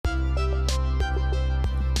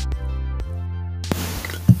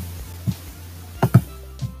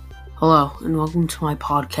Hello, and welcome to my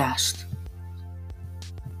podcast.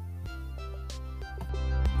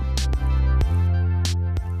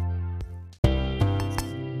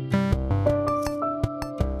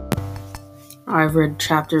 I've read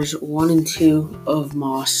chapters 1 and 2 of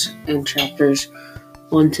Moss and chapters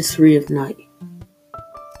 1 to 3 of Night.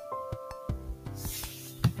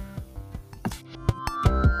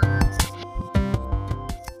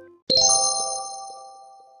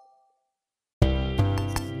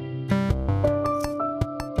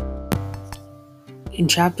 In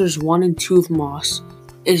chapters 1 and 2 of Moss,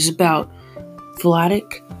 it is about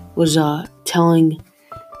Vladik was telling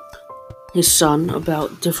his son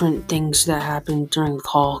about different things that happened during the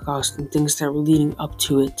Holocaust and things that were leading up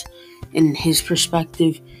to it in his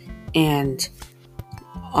perspective, and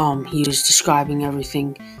he was describing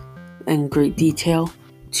everything in great detail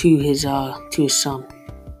to his son.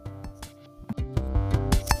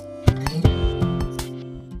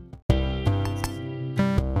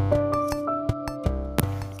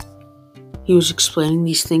 He was explaining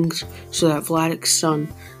these things so that Vladik's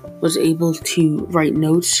son was able to write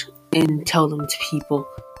notes and tell them to people,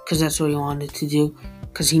 because that's what he wanted to do,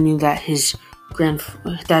 because he knew that his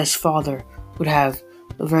father would have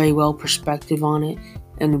a very well perspective on it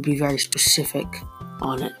and would be very specific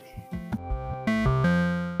on it.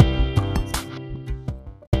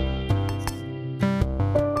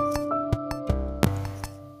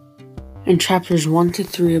 In chapters 1 to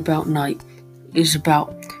 3 about Night is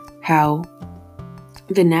about how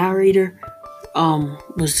the narrator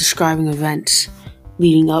was describing events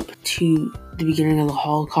leading up to the beginning of the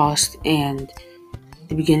Holocaust and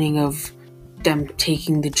the beginning of them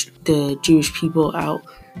taking the Jewish people out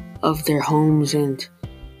of their homes and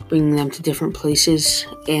bringing them to different places,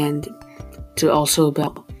 and to also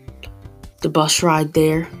about the bus ride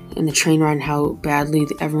there and the train ride and how badly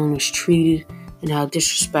everyone was treated and how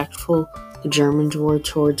disrespectful the Germans were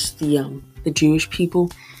towards the Jewish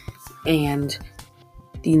people. And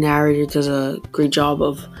the narrator does a great job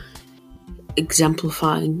of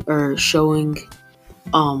exemplifying or showing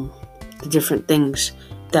the different things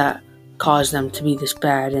that caused them to be this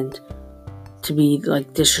bad and to be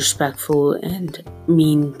disrespectful and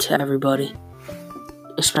mean to everybody,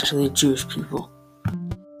 especially the Jewish people.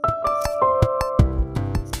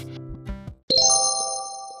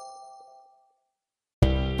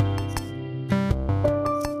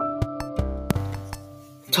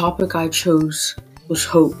 The topic I chose was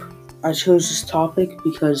hope. I chose this topic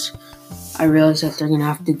because I realized that they're going to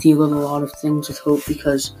have to deal with a lot of things with hope,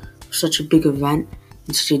 because it's such a big event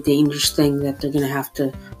and such a dangerous thing that they're going to have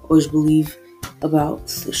to always believe about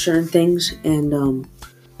certain things and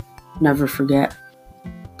never forget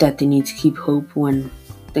that they need to keep hope when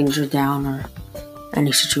things are down or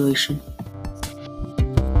any situation.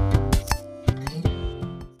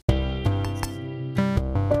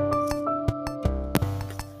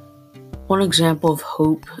 One example of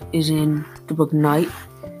hope is in the book Night.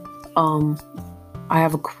 I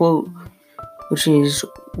have a quote, which is,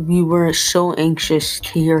 "We were so anxious to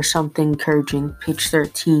hear something encouraging," page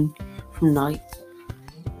 13 from Night.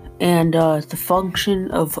 And the function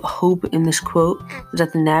of hope in this quote is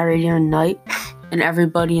that the narrator in Night and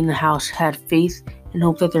everybody in the house had faith and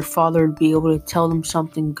hope that their father would be able to tell them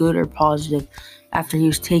something good or positive after he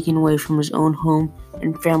was taken away from his own home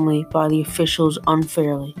and family by the officials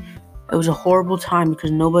unfairly. It was a horrible time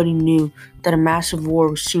because nobody knew that a massive war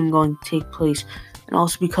was soon going to take place, and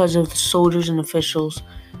also because of the soldiers and officials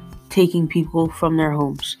taking people from their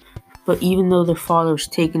homes. But even though their father was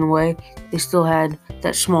taken away, they still had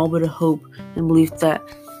that small bit of hope and belief that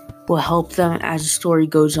will help them as the story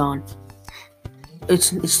goes on.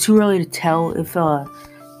 It's too early to tell if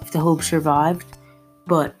the hope survived,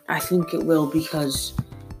 but I think it will, because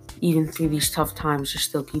even through these tough times, they're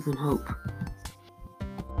still keeping hope.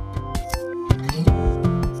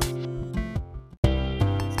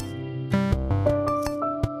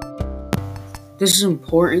 This is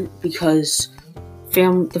important because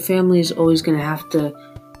the family is always going to have to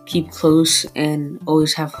keep close and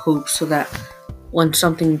always have hope, so that when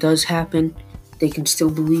something does happen, they can still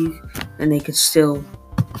believe and they can still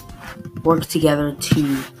work together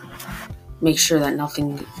to make sure that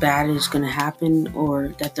nothing bad is going to happen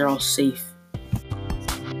or that they're all safe.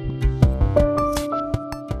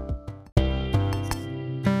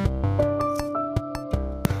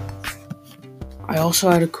 I also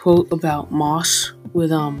had a quote about Moss with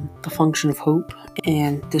the function of hope,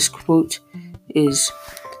 and this quote is,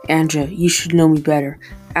 "Anja, you should know me better.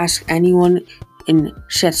 Ask anyone in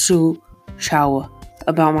Setsuchawa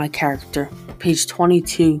about my character," page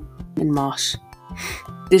 22 in Moss.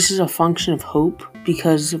 This is a function of hope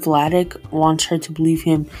because Vladik wants her to believe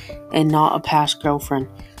him and not a past girlfriend.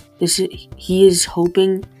 He is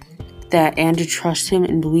hoping that Anja trusts him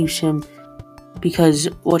and believes him because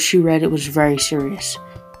what she read, it was very serious.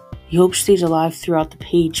 He hopes stays alive throughout the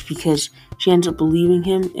page because she ends up believing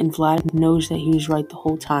him, and Vlad knows that he was right the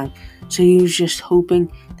whole time. So he was just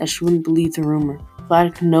hoping that she wouldn't believe the rumor.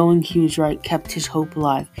 Vlad, knowing he was right, kept his hope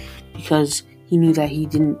alive because he knew that he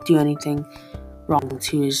didn't do anything wrong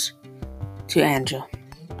to Anja.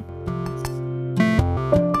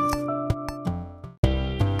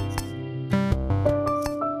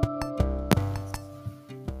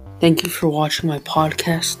 Thank you for watching my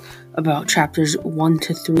podcast about chapters 1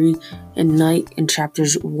 to 3 in Night and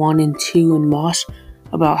chapters 1 and 2 in Moss,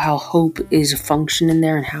 about how hope is a function in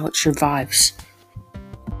there and how it survives.